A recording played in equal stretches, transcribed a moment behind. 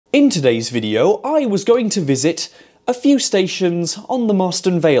In today's video, I was going to visit a few stations on the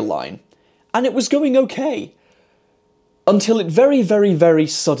Marston Vale line, and it was going okay. Until it very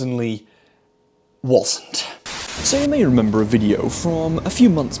suddenly wasn't. So you may remember a video from a few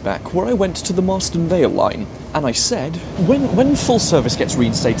months back where I went to the Marston Vale line, and I said, when full service gets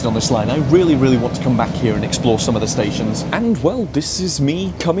reinstated on this line, I really want to come back here and explore some of the stations. And well, this is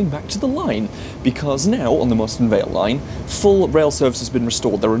me coming back to the line, because now on the Marston Vale line, full rail service has been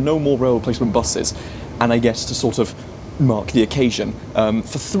restored. There are no more rail replacement buses, and I get to sort of mark the occasion. For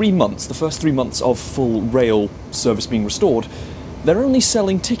 3 months, the first 3 months of full rail service being restored, they're only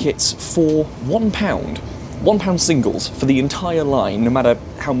selling tickets for £1. £1 singles for the entire line, no matter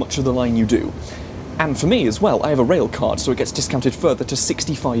how much of the line you do. And for me as well, I have a rail card, so it gets discounted further to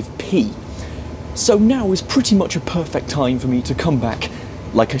 65p. So now is pretty much a perfect time for me to come back,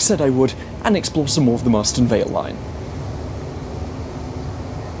 like I said I would, and explore some more of the Marston Vale line.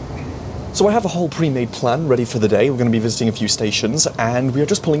 So I have a whole pre-made plan ready for the day. We're going to be visiting a few stations, and we are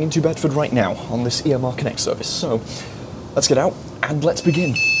just pulling into Bedford right now on this EMR Connect service. So let's get out and let's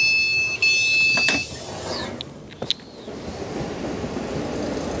begin.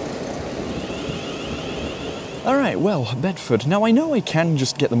 Alright, well, Bedford. Now I know I can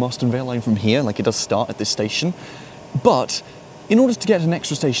just get the Marston Vale line from here, like it does start at this station, but in order to get an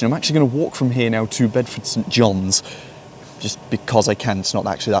extra station, I'm actually going to walk from here now to Bedford St John's. Just because I can. It's not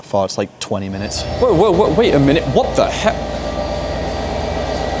actually that far, it's like 20 minutes. Whoa, wait a minute, what the heck?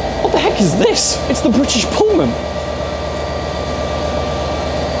 What the heck is this? It's the British Pullman!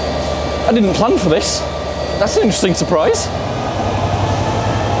 I didn't plan for this. That's an interesting surprise.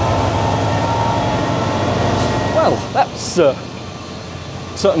 Well, that's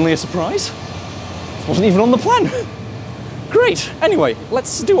certainly a surprise. It wasn't even on the plan. Great. Anyway,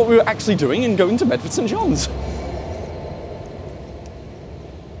 let's do what we were actually doing and go into Bedford St John's.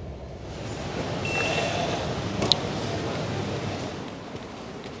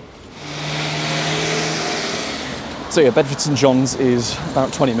 So yeah, Bedford St John's is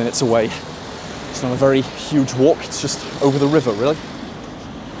about 20 minutes away. It's not a very huge walk, it's just over the river, really.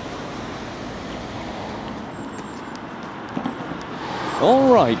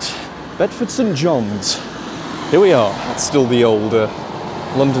 Alright, Bedford St John's. Here we are. That's still the old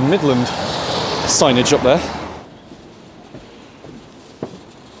London Midland signage up there.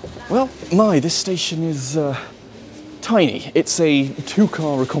 Well, this station is tiny. It's a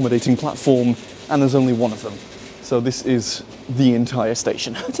 2-car accommodating platform, and there's only one of them. So this is the entire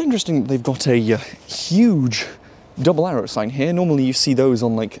station. It's interesting that they've got a huge double arrow sign here. Normally you see those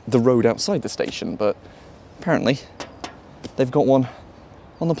on like the road outside the station, but apparently they've got one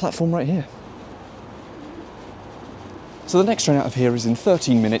on the platform right here. So the next train out of here is in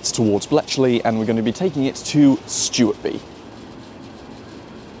 13 minutes towards Bletchley, and we're going to be taking it to Stewartby.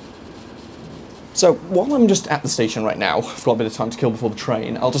 So while I'm just at the station right now, I've got a bit of time to kill before the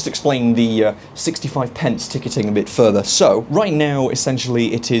train, I'll just explain the 65p ticketing a bit further. So right now,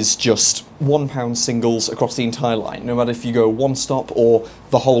 essentially, it is just £1 singles across the entire line. No matter if you go one stop or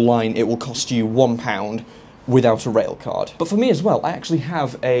the whole line, it will cost you £1 without a rail card. But for me as well, I actually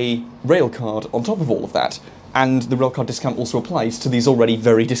have a rail card on top of all of that, and the railcard discount also applies to these already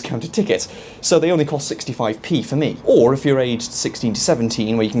very discounted tickets. So they only cost 65p for me. Or if you're aged 16 to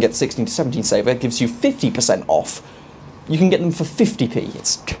 17, where you can get 16 to 17 saver, it gives you 50% off. You can get them for 50p.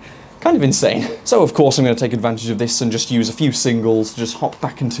 It's kind of insane. So of course I'm going to take advantage of this and just use a few singles to just hop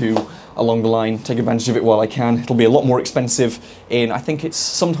back into along the line, take advantage of it while I can. It'll be a lot more expensive in, I think it's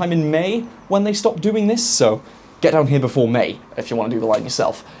sometime in May when they stop doing this, so get down here before May if you want to do the line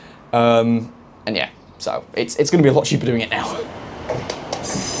yourself. And yeah. So it's going to be a lot cheaper doing it now.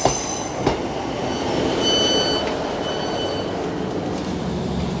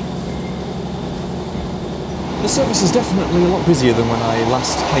 The service is definitely a lot busier than when I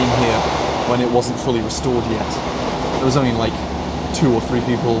last came here, when it wasn't fully restored yet. There was only like 2 or 3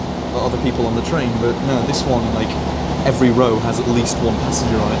 other people on the train, but no, this one, like, every row has at least one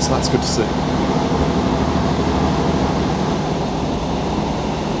passenger on it, so that's good to see.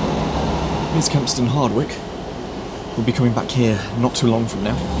 Here's Kempston Hardwick. We'll be coming back here not too long from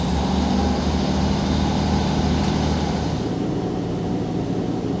now.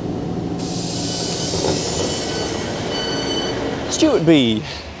 Stewartby!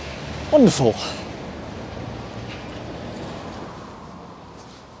 Wonderful!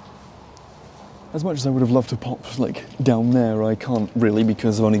 As much as I would have loved to pop, like, down there, I can't really,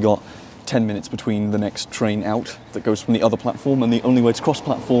 because I've only got 10 minutes between the next train out that goes from the other platform, and the only way to cross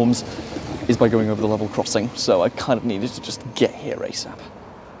platforms is by going over the level crossing, so I kind of needed to just get here ASAP.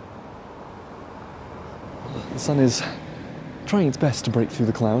 The sun is trying its best to break through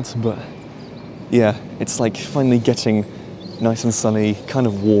the clouds, but yeah, it's like finally getting nice and sunny, kind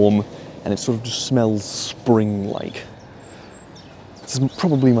of warm, and it sort of just smells spring-like. This is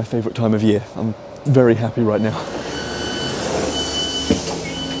probably my favourite time of year. I'm very happy right now.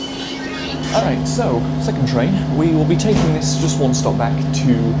 Alright, so, second train. We will be taking this just one stop back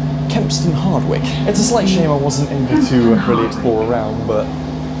to Kempston Hardwick. It's a slight shame I wasn't able to really explore around, but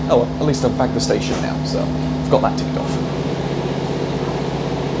oh well, at least I've bagged the station now, so I've got that ticked off.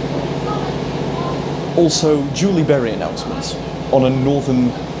 Also, Julie Berry announcements on a Northern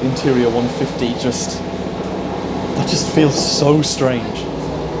Interior 150, that just feels so strange.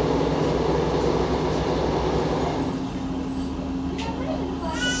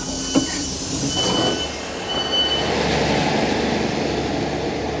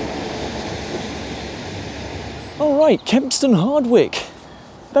 Alright, Kempston Hardwick.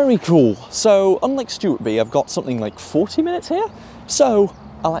 Very cool. So, unlike Stuart B, I've got something like 40 minutes here, so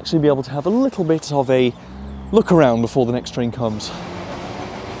I'll actually be able to have a little bit of a look around before the next train comes.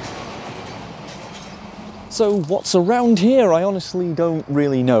 So what's around here? I honestly don't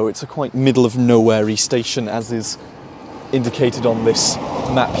really know. It's a quite middle of nowhere-y station, as is indicated on this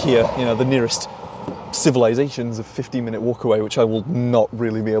map here. You know, the nearest civilization's a 15-minute walk away, which I will not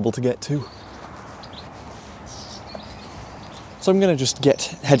really be able to get to. So I'm going to just get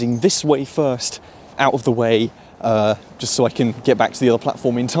heading this way first, out of the way, just so I can get back to the other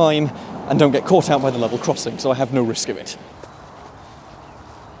platform in time and don't get caught out by the level crossing, so I have no risk of it.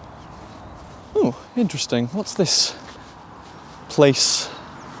 Oh, interesting. What's this place?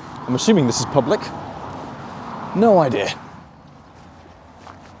 I'm assuming this is public. No idea.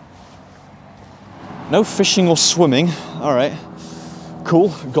 No fishing or swimming. All right. Cool,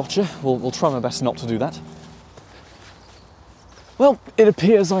 gotcha. We'll try my best not to do that. Well, it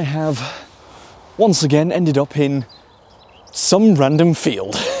appears I have once again ended up in some random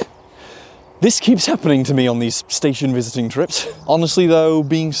field. This keeps happening to me on these station visiting trips. Honestly though,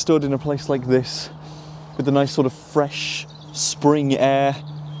 being stood in a place like this, with the nice sort of fresh spring air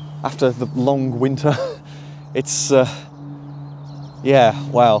after the long winter, it's, yeah,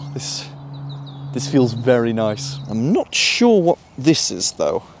 wow, this feels very nice. I'm not sure what this is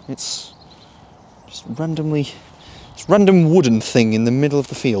though. It's just random wooden thing in the middle of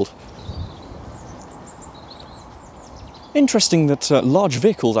the field. Interesting that large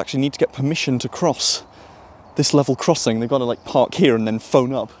vehicles actually need to get permission to cross this level crossing. They've got to like park here and then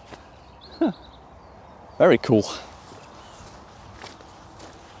phone up. Huh. Very cool.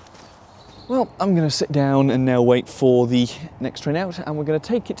 Well, I'm going to sit down and now wait for the next train out, and we're going to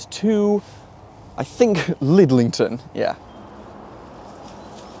take it to, I think, Lidlington. Yeah.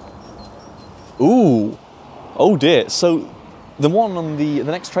 Ooh. Oh dear. So the one on the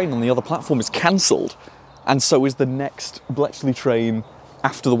next train on the other platform is cancelled. And so is the next Bletchley train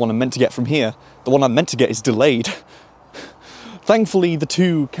after the one I'm meant to get from here. The one I'm meant to get is delayed. Thankfully, the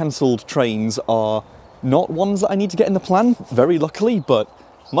two cancelled trains are not ones that I need to get in the plan, very luckily, but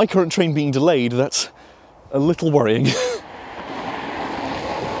my current train being delayed, that's a little worrying.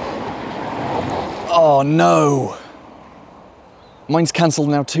 Oh no! Mine's cancelled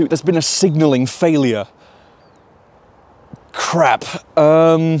now too. There's been a signalling failure. Crap.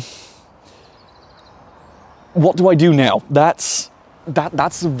 What do I do now? That's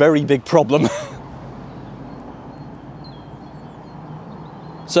a very big problem.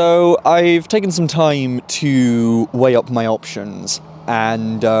 So I've taken some time to weigh up my options,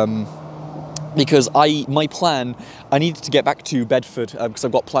 and because my plan, I needed to get back to Bedford because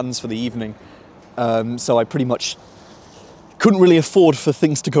I've got plans for the evening. So I pretty much couldn't really afford for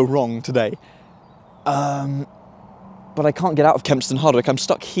things to go wrong today. But I can't get out of Kempston Hardwick. I'm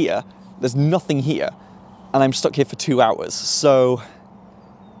stuck here. There's nothing here. And I'm stuck here for 2 hours, so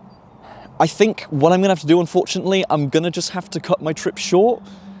I think what I'm going to have to do, unfortunately, I'm going to just have to cut my trip short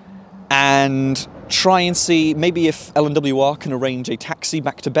and try and see maybe if L&WR can arrange a taxi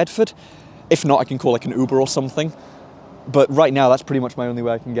back to Bedford. If not, I can call like an Uber or something. But right now, that's pretty much my only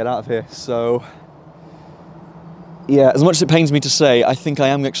way I can get out of here, so yeah, as much as it pains me to say, I think I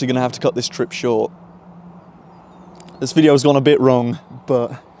am actually going to have to cut this trip short. This video's gone a bit wrong,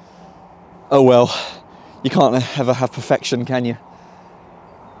 but oh well. You can't ever have perfection, can you?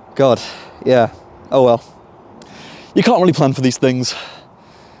 God, yeah. Oh well. You can't really plan for these things.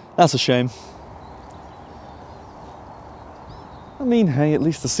 That's a shame. I mean, hey, at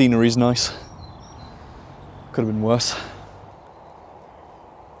least the scenery's nice. Could have been worse.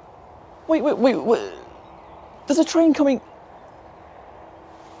 Wait. There's a train coming.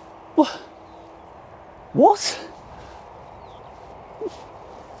 What? What?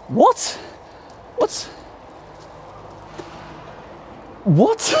 What? What's...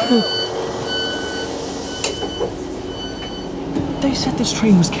 What? They said this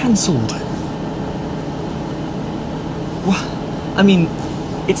train was cancelled. Well, I mean,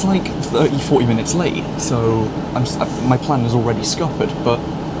 it's like 30-40 minutes late, so my plan is already scuppered, but...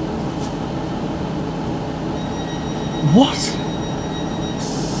 What?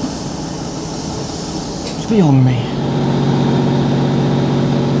 It's beyond me.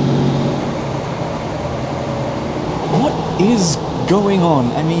 What is going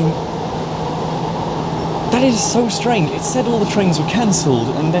on? I mean... That is so strange. It said all the trains were cancelled,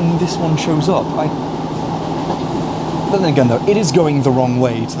 and then this one shows up. But then again, though, it is going the wrong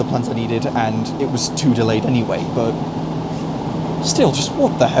way to the plans I needed, and it was too delayed anyway, but... Still, just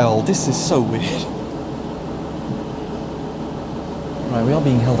what the hell? This is so weird. Right, we are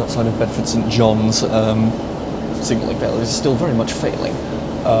being held outside of Bedford St John's. Signalling failure is still very much failing.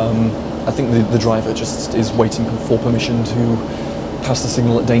 I think the driver just is waiting for permission to pass the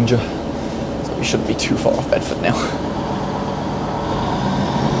signal at danger. So we shouldn't be too far off Bedford now.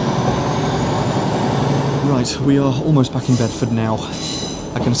 Right, we are almost back in Bedford now.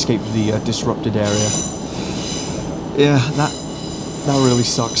 I can escape the disrupted area. Yeah, that really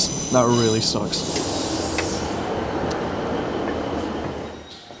sucks. That really sucks.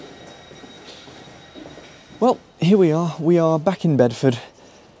 Well, here we are. We are back in Bedford.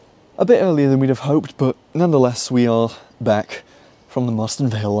 A bit earlier than we'd have hoped, but nonetheless we are back from the Marston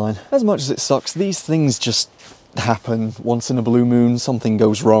Vale line. As much as it sucks, these things just happen once in a blue moon. Something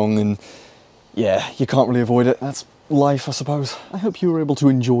goes wrong and yeah, you can't really avoid it. That's life, I suppose. I hope you were able to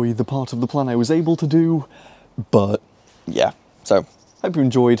enjoy the part of the plan I was able to do, but yeah. So, hope you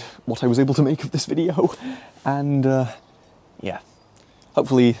enjoyed what I was able to make of this video, and yeah.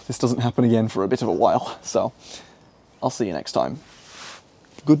 Hopefully this doesn't happen again for a bit of a while, so I'll see you next time.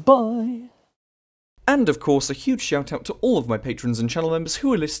 Goodbye! And of course, a huge shout out to all of my patrons and channel members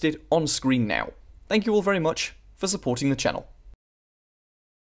who are listed on screen now. Thank you all very much for supporting the channel.